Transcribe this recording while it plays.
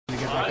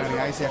back on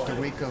the ice after a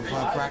week of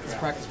practice?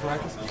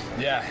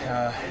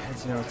 Yeah,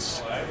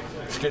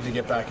 it's good to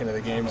get back into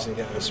the games and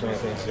get into the swing of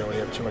things. When you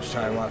have too much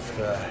time off,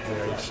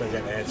 you start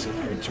getting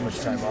antsy. Too much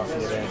time off, you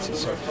get antsy.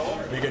 So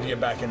it'd be good to get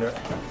back into it.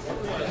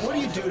 What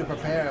do you do to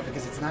prepare?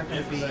 Because it's not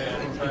going to be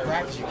in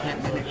practice. You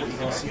can't mimic what you're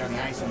going to see on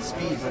the ice and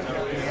speed, but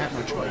you have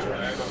no choice.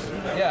 Right?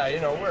 Yeah,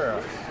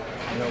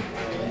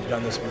 we've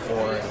done this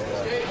before,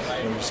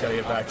 and we just got to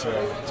get back to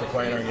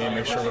playing our game,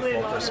 make sure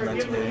we're focused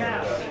mentally,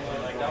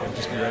 and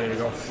just be ready to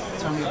go.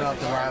 Tell me about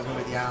the rivalry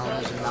with the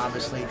Islanders, and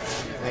obviously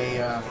they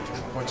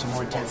brought some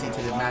more intensity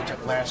to the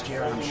matchup last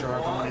year, and I'm sure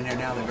going in there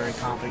now they're very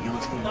confident young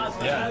team.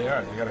 Yeah, they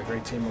are. They got a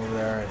great team over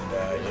there,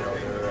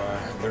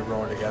 and they're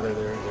growing together.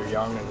 They're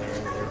young, and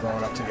they're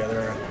growing up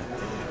together, and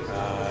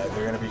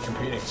they're going to be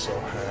competing. So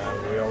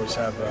we always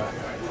have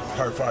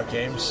hard-fought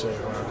games, so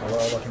we're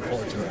all looking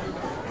forward to it.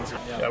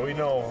 Yeah, we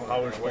know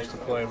how we're supposed to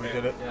play. We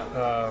did it.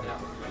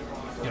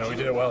 We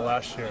did it well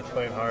last year,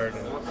 playing hard,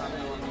 and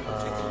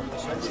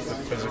it's the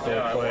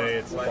physical play,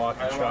 it's the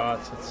blocking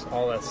shots, it's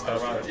all that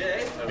stuff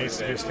that needs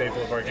to be a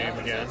staple of our game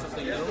again.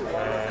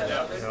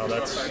 And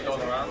that's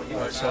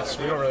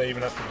we don't really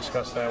even have to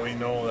discuss that. We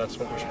know that's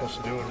what we're supposed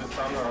to do,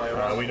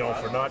 and we know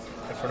if we're not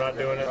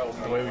doing it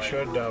the way we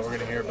should, we're going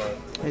to hear about it.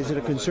 Is it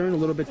a concern a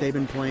little bit? They've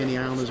been playing the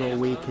Islanders all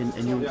week, and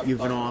you've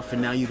been off,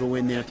 and now you go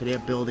in there to their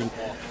building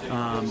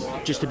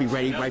just to be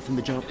ready right from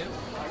the jump.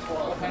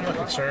 I'm not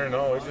concerned.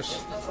 No,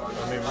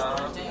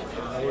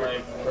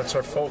 that's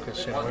our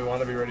focus. We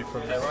want to be ready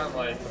from the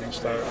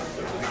start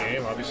of the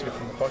game. Obviously,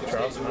 from the puck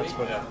drop, and that's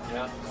what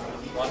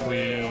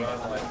we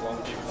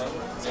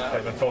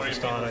have been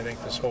focused on. I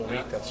think this whole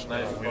week. That's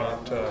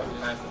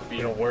we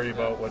don't worry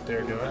about what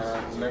they're doing.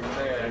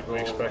 We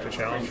expect a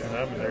challenge from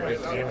them, and they're a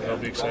good team, and they'll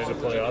be excited to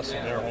play us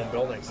in their home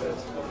building.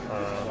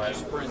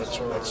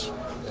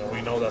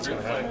 We know that's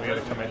going to happen. We got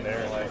to come in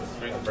there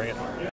and bring it.